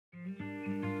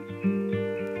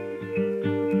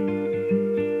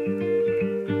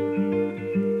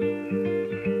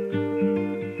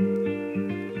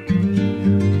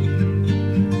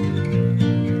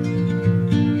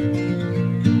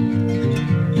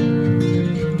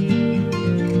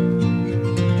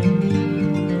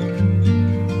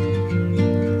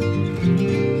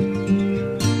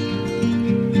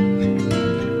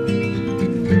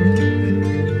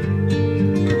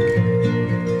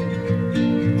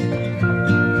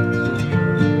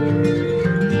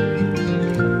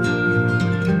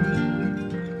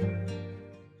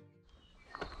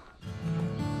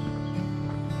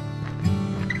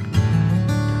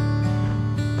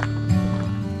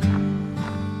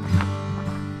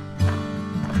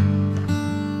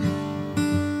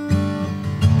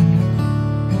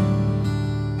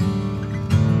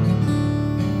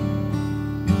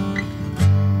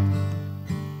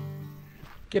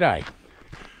G'day,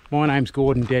 my name's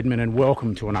Gordon Dedman and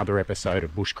welcome to another episode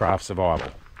of Bushcraft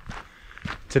Survival.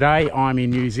 Today I'm in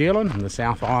New Zealand, in the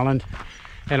South Island,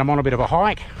 and I'm on a bit of a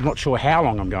hike. I'm not sure how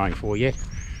long I'm going for yet,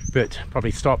 but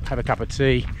probably stop, have a cup of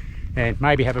tea, and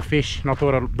maybe have a fish, and I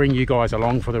thought I'd bring you guys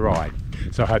along for the ride.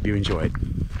 So I hope you enjoy it.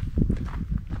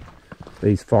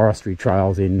 These forestry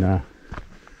trails in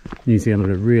New Zealand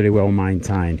are really well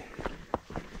maintained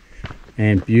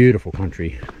and beautiful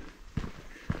country.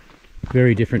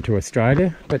 Very different to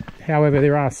Australia, but however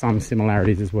there are some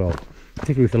similarities as well,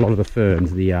 particularly with a lot of the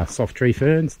ferns, the soft tree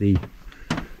ferns, the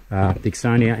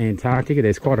Dixonia antarctica.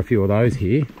 There's quite a few of those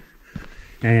here,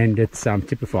 and it's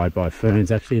typified by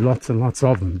ferns, actually lots and lots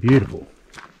of them. Beautiful.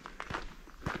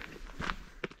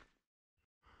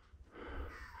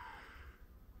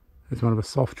 It's one of the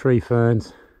soft tree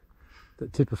ferns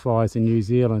that typifies the New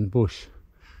Zealand bush.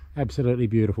 Absolutely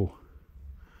beautiful.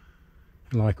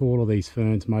 Like all of these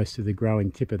ferns, most of the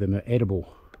growing tip of them are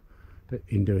edible, but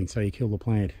in doing so you kill the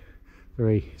plant.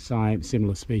 Very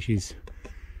similar species,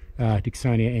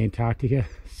 Dixonia antarctica,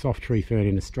 soft tree fern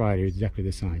in Australia, exactly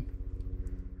the same.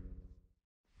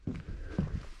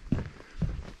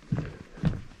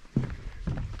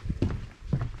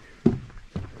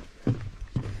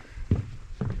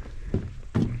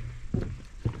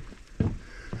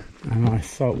 A nice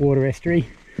saltwater estuary.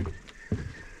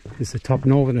 It's the top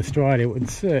northern Australia would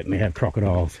certainly have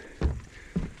crocodiles,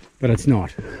 but it's not.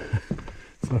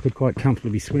 So I could quite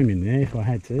comfortably swim in there if I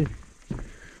had to.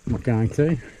 I'm not going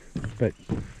to, but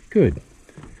good.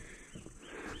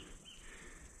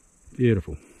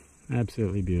 Beautiful,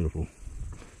 absolutely beautiful.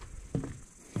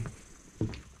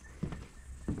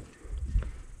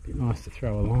 Be nice to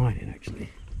throw a line in actually.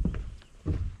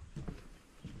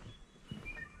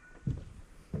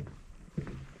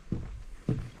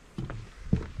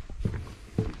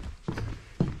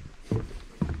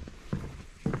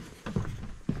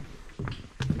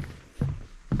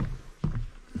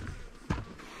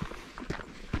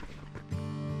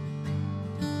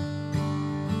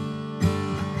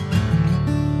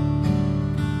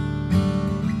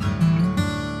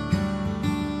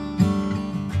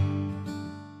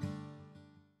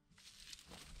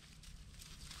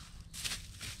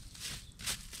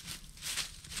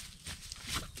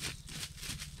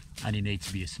 Only needs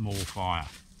to be a small fire,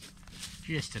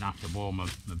 just enough to boil my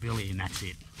billy, and that's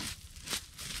it.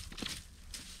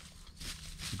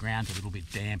 The ground's a little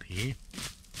bit damp here.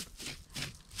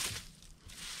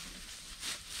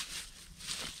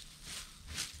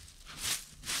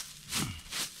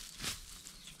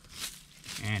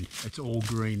 And it's all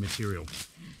green material.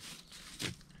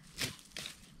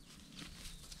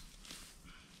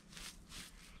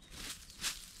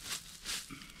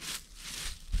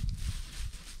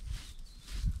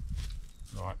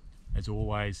 As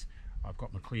always, I've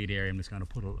got my cleared area. I'm just going to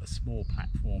put a small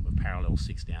platform of parallel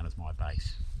 6 down as my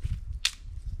base.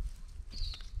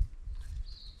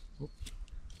 Got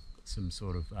some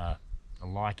sort of a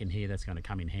lichen here that's going to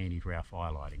come in handy for our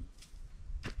fire lighting.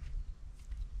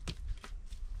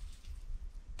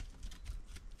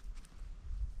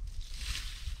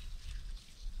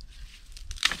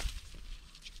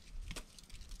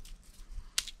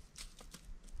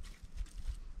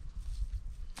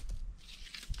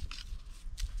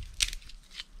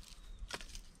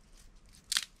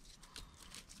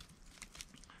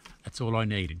 That's all I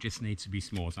need. It just needs to be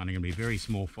small. It's only going to be a very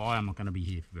small fire. I'm not going to be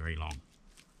here for very long.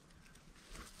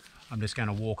 I'm just going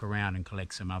to walk around and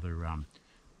collect some other,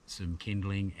 some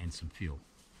kindling and some fuel.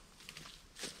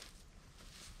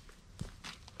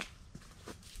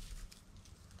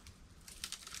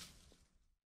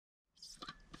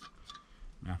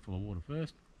 Mouthful of water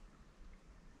first.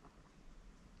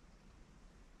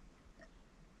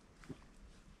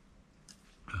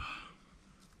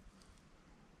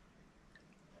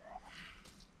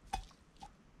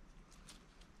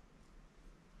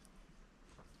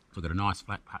 So I've got a nice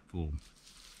flat platform.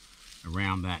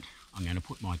 Around that I'm going to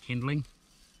put my kindling.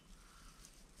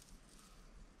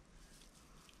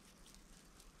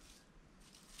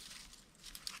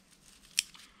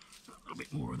 A little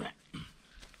bit more of that.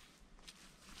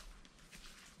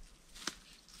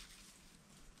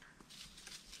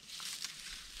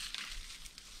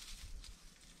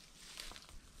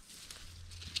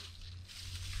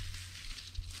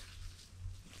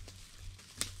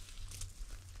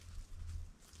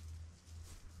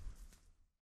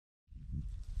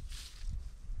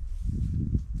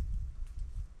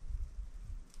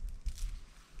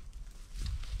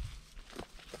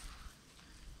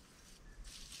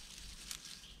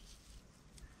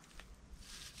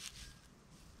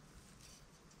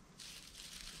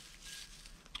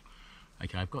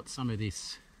 Okay, I've got some of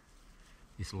this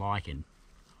this lichen.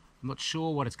 I'm not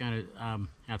sure what it's going to, how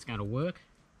it's going to work,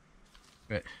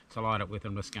 but to light it with,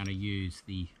 I'm just going to use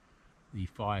the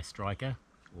fire striker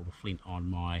or the flint on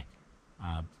my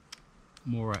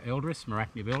Maracniv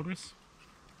Eldris.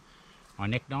 My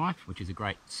neck knife, which is a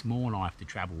great small knife to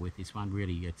travel with. This one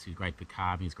really, it's great for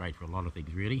carving, it's great for a lot of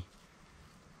things really.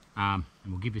 And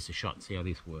we'll give this a shot and see how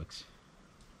this works.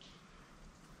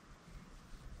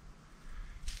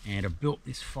 And I've built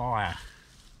this fire.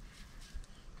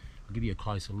 I'll give you a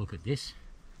closer look at this.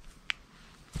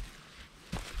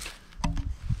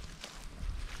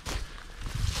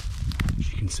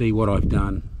 As you can see what I've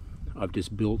done, I've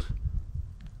just built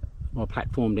my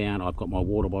platform down. I've got my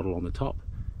water bottle on the top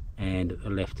and I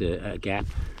left a gap,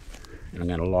 and I'm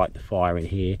going to light the fire in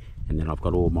here, and then I've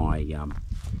got all my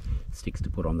sticks to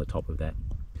put on the top of that,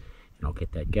 and I'll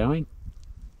get that going.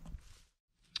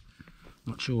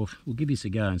 Not sure if we'll give this a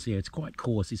go and see. It's quite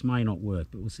coarse, this may not work,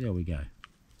 but we'll see how we go.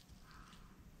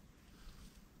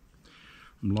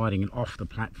 I'm lighting it off the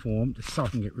platform just so I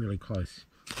can get really close.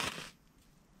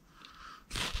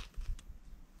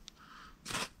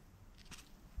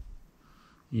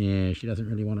 Yeah, she doesn't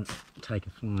really want to take a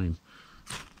flame.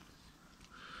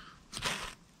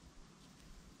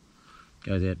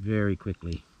 Goes out very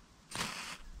quickly.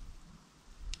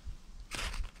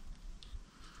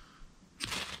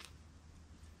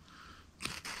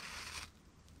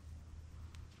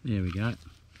 There we go.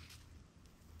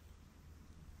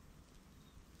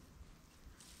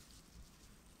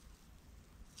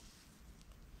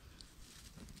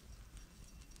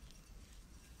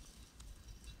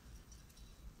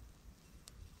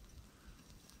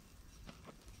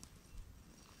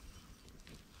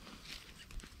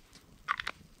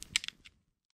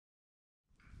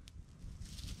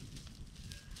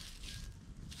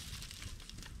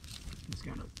 Just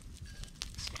going to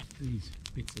stack these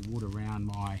bits of wood around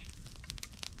my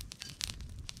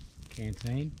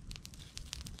canteen,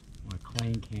 my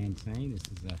clean canteen. This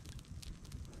is a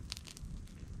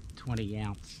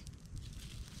 20-ounce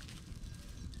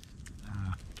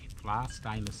flask,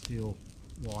 stainless steel,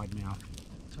 wide mouth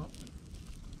top.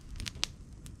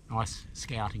 Nice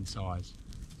scouting size.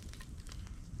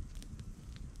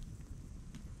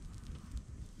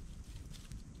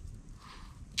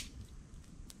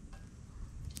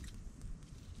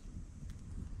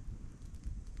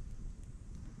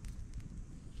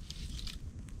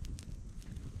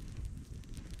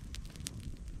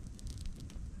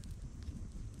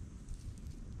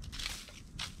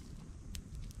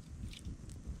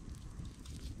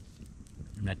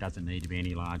 And that doesn't need to be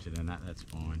any larger than that, that's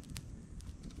fine.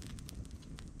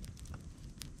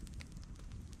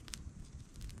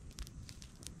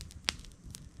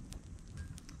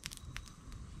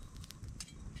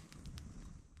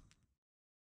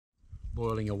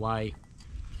 Boiling away,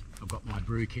 I've got my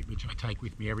brew kit which I take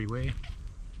with me everywhere.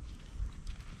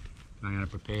 I'm going to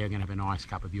prepare, I'm going to have a nice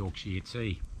cup of Yorkshire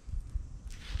tea.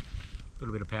 A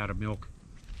little bit of powdered milk.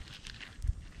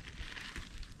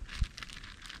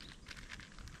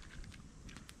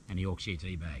 And a Yorkshire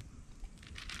tea bag.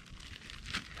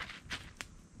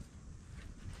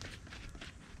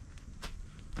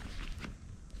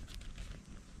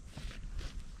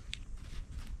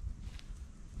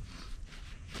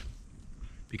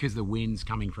 Because the wind's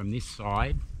coming from this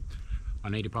side, I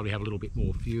need to probably have a little bit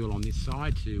more fuel on this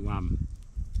side to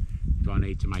if I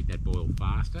need to make that boil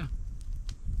faster.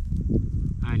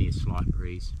 Only a slight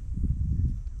breeze.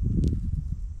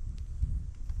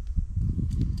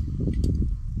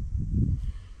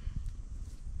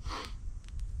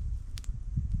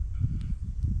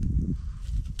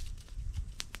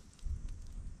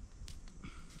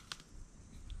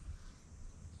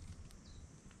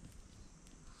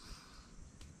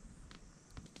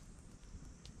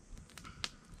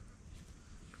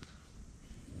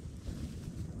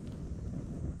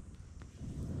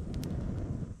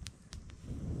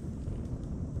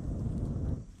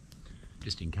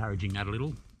 Just encouraging that a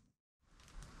little.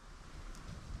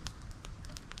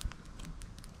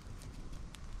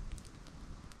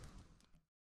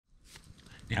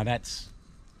 Now that's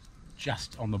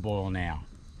just on the boil now,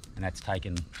 and that's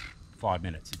taken 5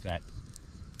 minutes, if that.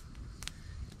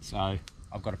 So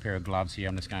I've got a pair of gloves here.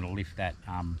 I'm just going to lift that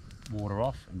water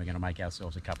off, and we're going to make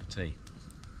ourselves a cup of tea.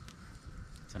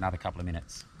 It's another couple of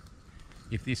minutes.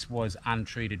 If this was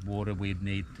untreated water, we'd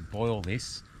need to boil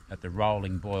this at the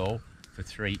rolling boil for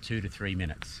 2 to 3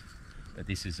 minutes. But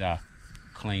this is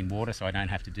clean water, so I don't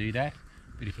have to do that.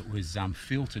 But if it was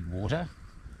filtered water,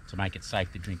 to make it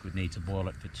safe to drink, we'd need to boil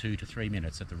it for 2 to 3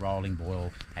 minutes at the rolling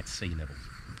boil at sea level.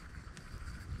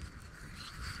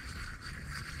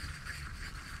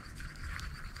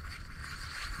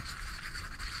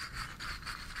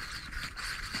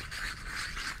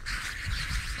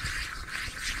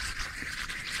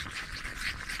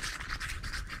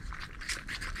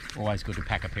 Always good to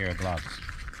pack a pair of gloves.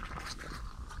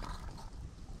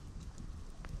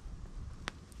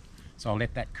 So I'll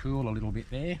let that cool a little bit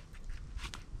there.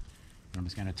 And I'm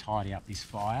just going to tidy up this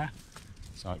fire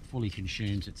so it fully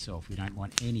consumes itself. We don't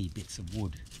want any bits of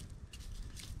wood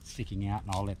sticking out,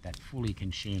 and I'll let that fully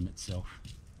consume itself.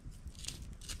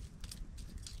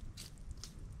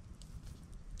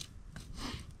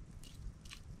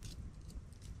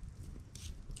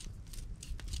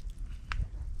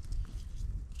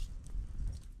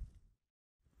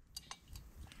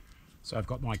 So I've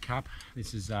got my cup.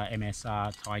 This is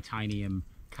MSR titanium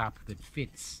cup that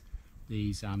fits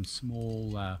these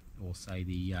small, or say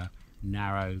the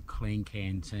narrow clean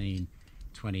canteen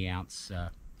 20-ounce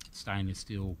stainless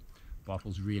steel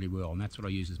bottles really well, and that's what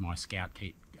I use as my scout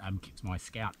kit. It's my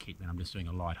scout kit when I'm just doing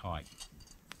a light hike.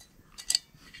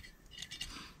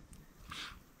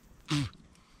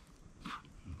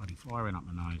 Bloody fly went up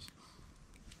my nose.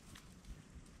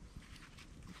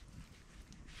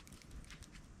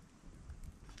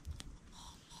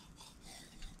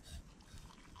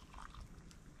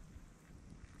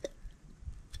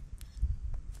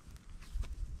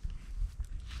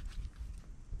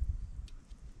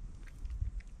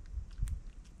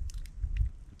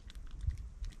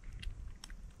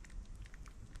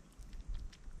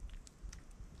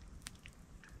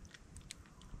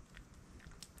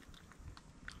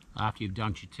 After you've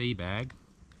dunked your tea bag,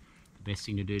 the best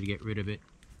thing to do to get rid of it,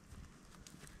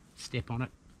 step on it,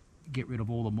 get rid of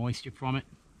all the moisture from it,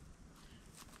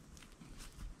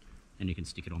 and you can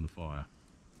stick it on the fire.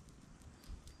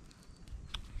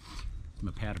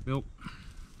 My powder milk.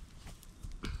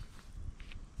 It's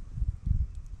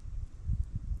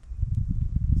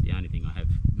the only thing I have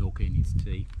milk in is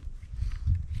tea.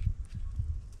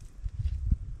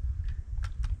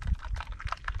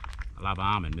 I love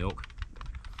almond milk,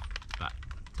 but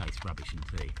it tastes rubbish in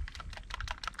tea.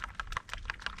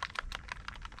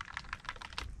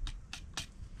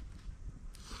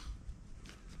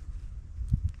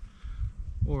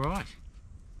 All right.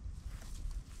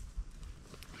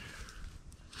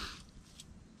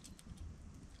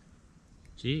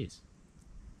 Cheers.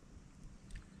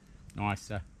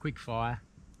 Nice quick fire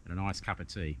and a nice cup of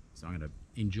tea. So I'm going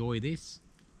to enjoy this,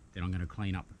 then I'm going to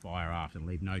clean up the fire after and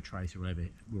leave no trace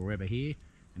wherever here,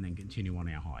 and then continue on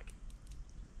our hike.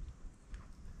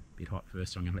 Bit hot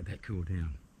first, so I'm going to let that cool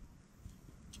down.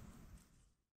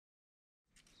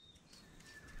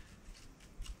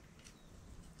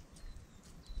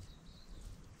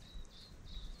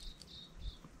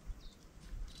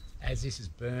 As this is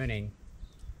burning,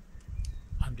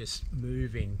 I'm just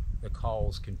moving the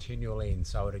coals continually, and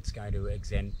so it's going to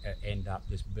end up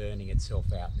just burning itself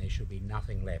out, and there should be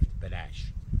nothing left but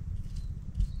ash.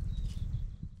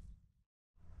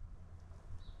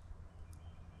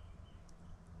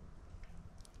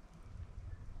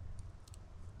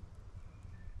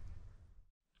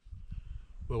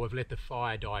 Well, we've let the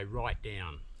fire die right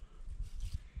down.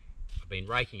 I've been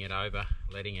raking it over,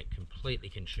 letting it completely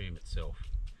consume itself.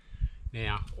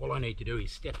 Now, all I need to do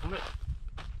is step on it.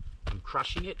 I'm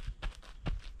crushing it.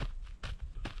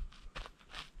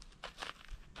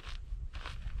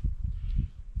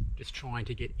 Just trying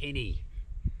to get any,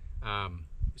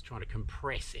 just trying to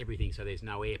compress everything so there's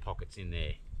no air pockets in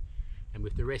there. And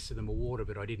with the rest of them are water,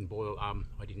 but I didn't boil,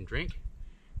 I didn't drink,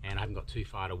 and I haven't got too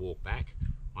far to walk back.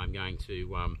 I'm going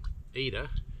to either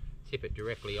tip it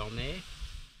directly on there.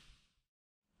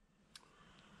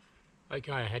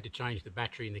 Okay, I had to change the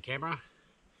battery in the camera,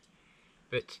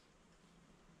 but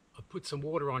I put some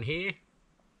water on here.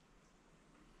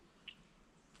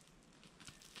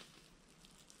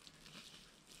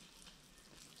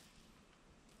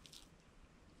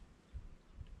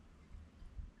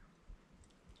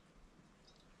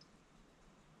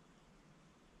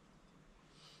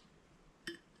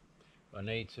 If I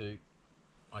need to,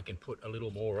 I can put a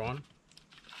little more on.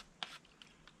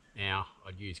 Now,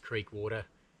 I'd use creek water.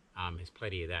 There's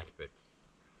plenty of that, but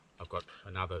I've got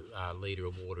another litre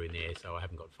of water in there, so I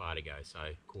haven't got far to go. So,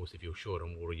 of course, if you're short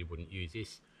on water, you wouldn't use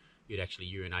this. You'd actually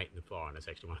urinate in the fire, and it's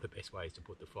actually one of the best ways to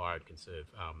put the fire and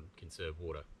conserve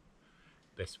water.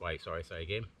 Best way, sorry, say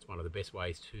again. It's one of the best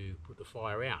ways to put the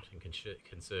fire out and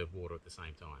conserve water at the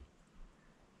same time.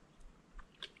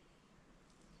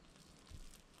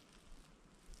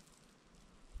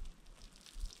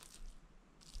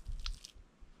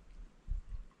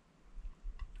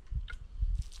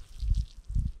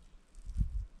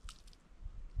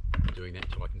 Doing that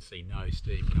until I can see no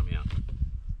steam come out,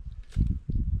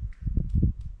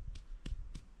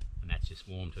 and that's just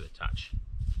warm to the touch.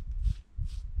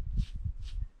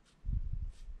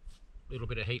 A little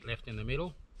bit of heat left in the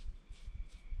middle.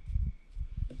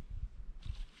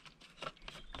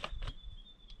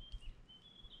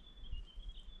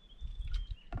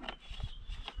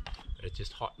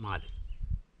 hot mud.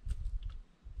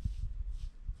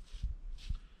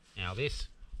 Now this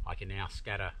I can now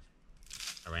scatter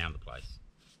around the place.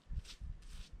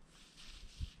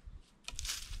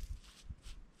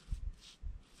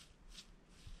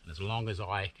 And as long as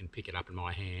I can pick it up in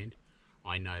my hand,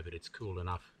 I know that it's cool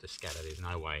enough to scatter. There's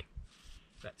no way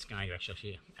that's going to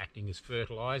actually acting as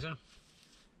fertiliser.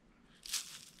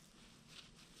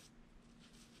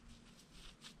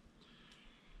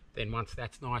 Then once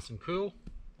that's nice and cool,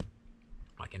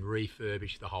 I can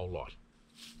refurbish the whole lot.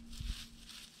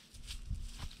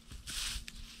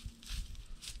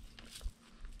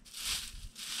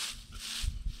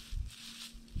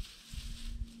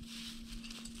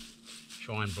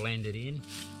 Try and blend it in.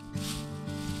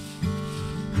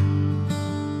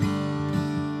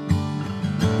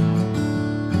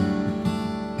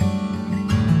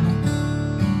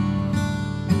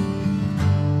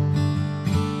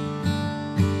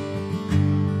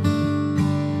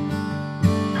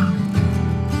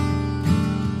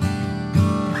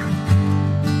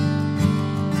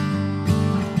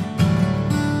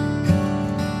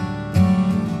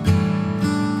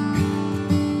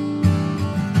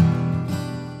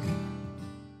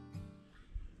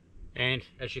 And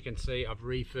as you can see, I've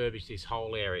refurbished this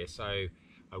whole area, so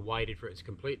I waited for it to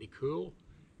completely cool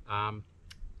and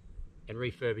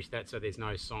refurbished that so there's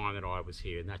no sign that I was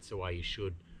here, and that's the way you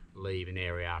should leave an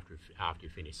area after you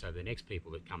finish. So the next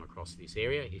people that come across this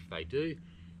area, if they do,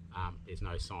 there's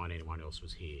no sign anyone else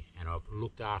was here. And I've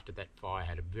looked after that fire,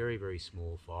 had a very, very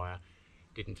small fire,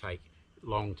 didn't take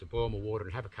long to boil my water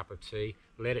and have a cup of tea,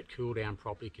 let it cool down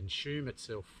properly, consume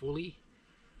itself fully,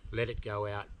 let it go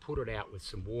out, put it out with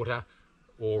some water,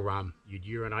 or you'd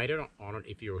urinate it on it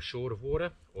if you're short of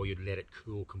water, or you'd let it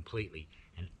cool completely.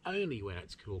 And only when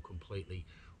it's cool completely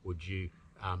would you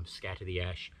scatter the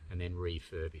ash and then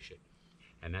refurbish it.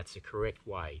 And that's the correct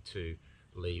way to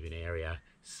leave an area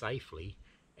safely,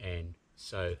 and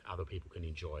so other people can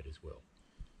enjoy it as well.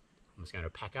 I'm just going to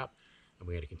pack up and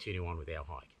we're going to continue on with our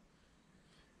hike.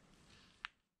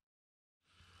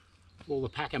 Well, the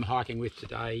pack I'm hiking with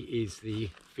today is the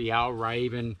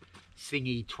Fjällräven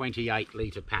Singy 28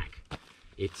 litre pack.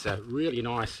 It's a really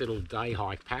nice little day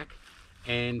hike pack,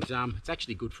 and it's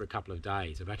actually good for a couple of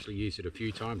days. I've actually used it a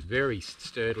few times, very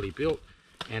sturdily built,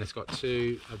 and it's got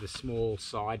two of the small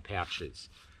side pouches.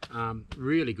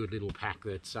 Really good little pack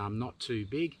that's not too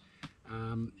big,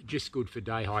 just good for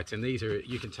day hikes. And these are,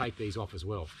 you can take these off as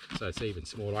well, so it's even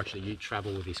smaller. Actually, you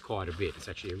travel with this quite a bit. It's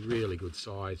actually a really good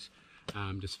size,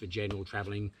 just for general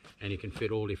travelling, and you can fit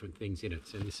all different things in it.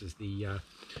 So this is the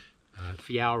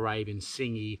Fjällräven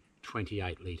Singy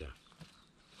 28 litre.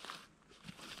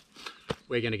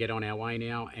 We're going to get on our way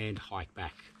now and hike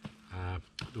back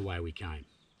the way we came.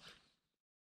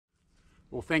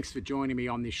 Well, thanks for joining me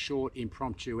on this short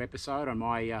impromptu episode on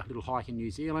my little hike in New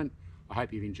Zealand. I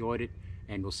hope you've enjoyed it,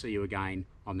 and we'll see you again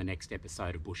on the next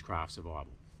episode of Bushcraft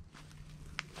Survival.